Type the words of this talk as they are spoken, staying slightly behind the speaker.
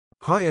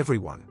Hi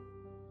everyone.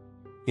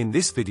 In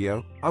this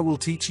video, I will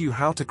teach you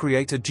how to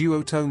create a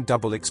duotone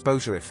double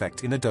exposure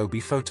effect in Adobe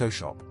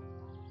Photoshop.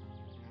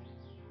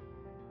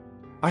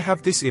 I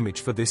have this image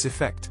for this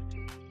effect.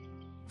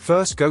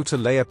 First go to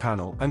Layer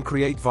panel and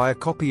create via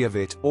copy of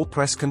it or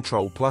press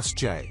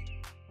Ctrl+J.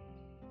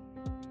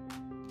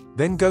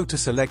 Then go to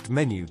Select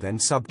menu then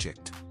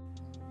Subject.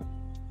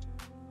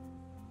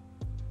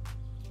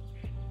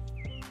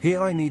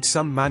 Here I need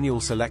some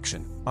manual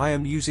selection. I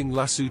am using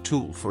lasso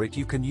tool for it.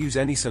 You can use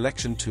any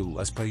selection tool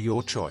as per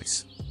your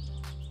choice.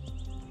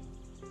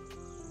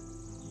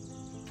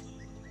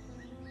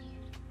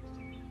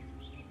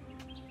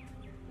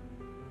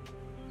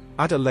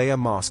 Add a layer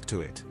mask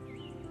to it.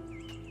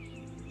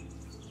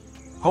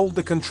 Hold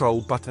the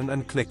Control button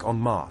and click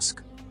on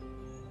Mask.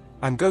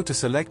 And go to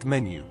Select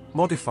menu,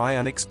 Modify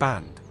and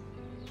Expand.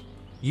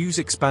 Use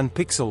Expand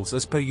Pixels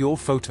as per your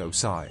photo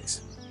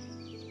size.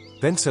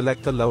 Then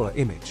select the lower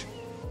image.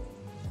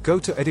 Go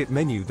to Edit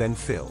menu then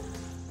Fill.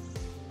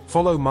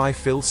 Follow my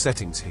fill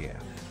settings here.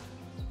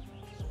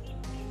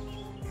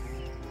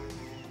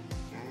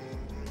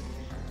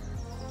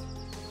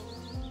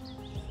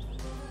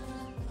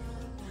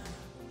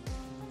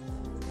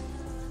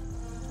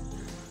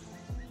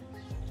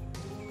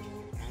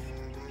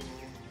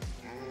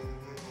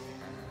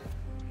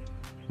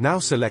 Now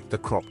select the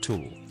Crop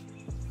tool.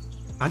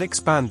 And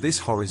expand this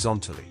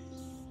horizontally.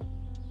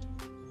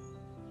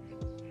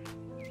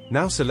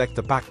 Now select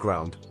the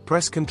background,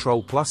 press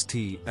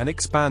Ctrl+T and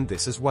expand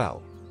this as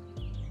well.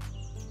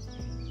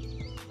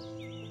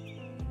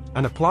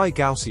 And apply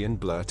Gaussian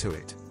blur to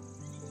it.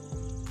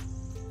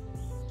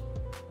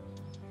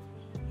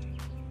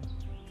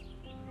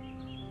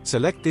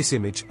 Select this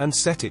image and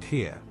set it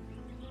here.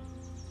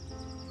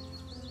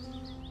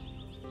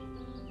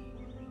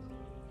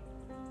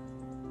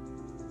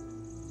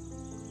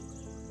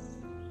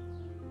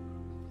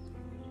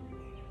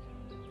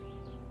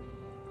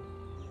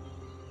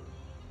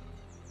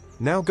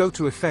 Now go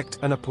to Effect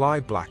and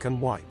apply black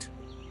and white.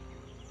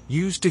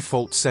 Use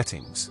default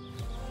settings.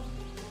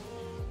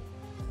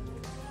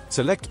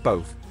 Select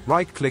both,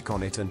 right-click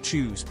on it and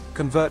choose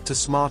Convert to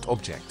Smart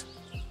Object.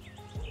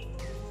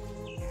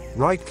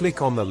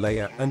 Right-click on the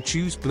layer and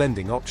choose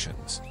Blending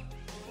Options.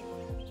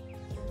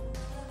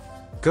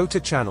 Go to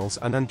Channels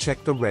and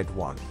uncheck the red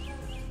one.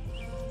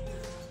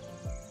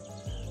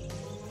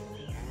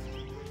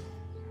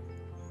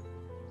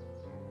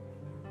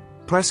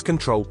 Press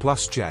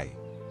Ctrl+J.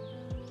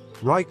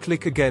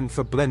 Right-click again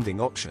for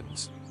blending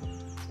options.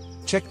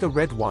 Check the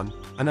red one,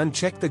 and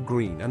uncheck the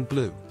green and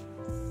blue.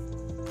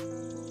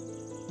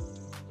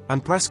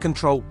 And press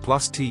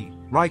Ctrl+T,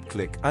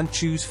 right-click and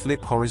choose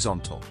Flip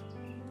Horizontal.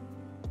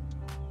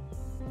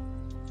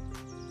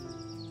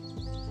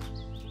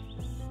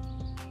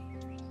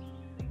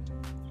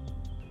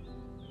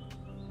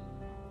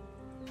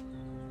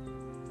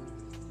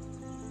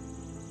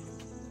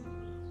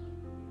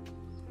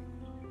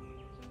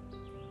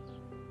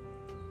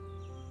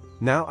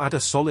 Now add a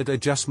solid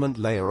adjustment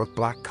layer of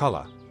black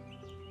color.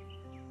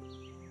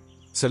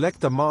 Select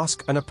the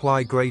mask and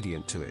apply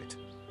gradient to it.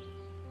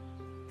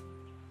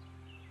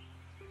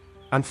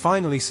 And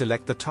finally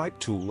select the Type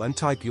tool and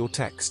type your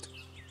text.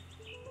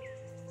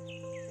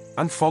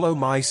 And follow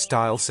my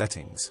style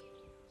settings.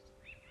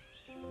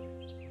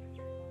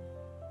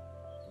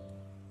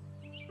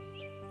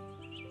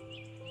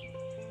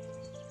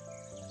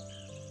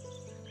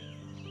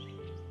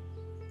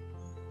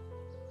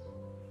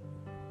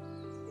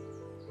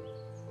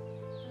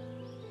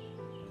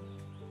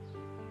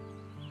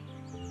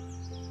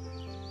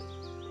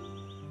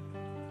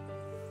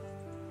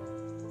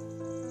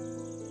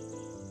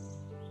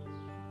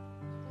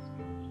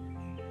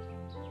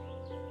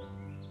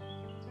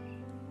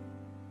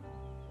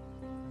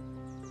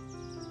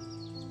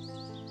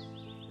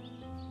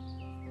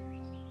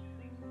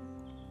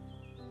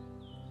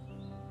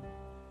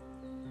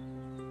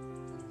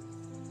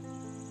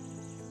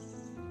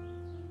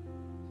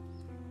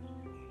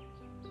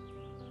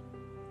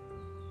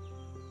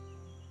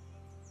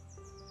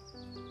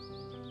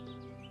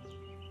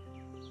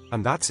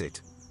 And that's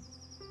it.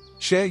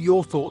 Share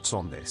your thoughts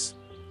on this.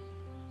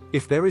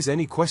 If there is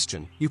any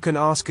question, you can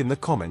ask in the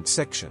comment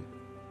section.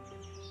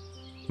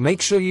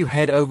 Make sure you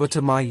head over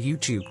to my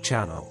YouTube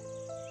channel,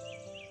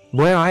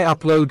 where I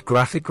upload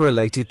graphic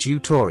related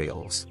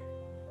tutorials.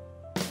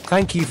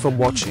 Thank you for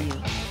watching.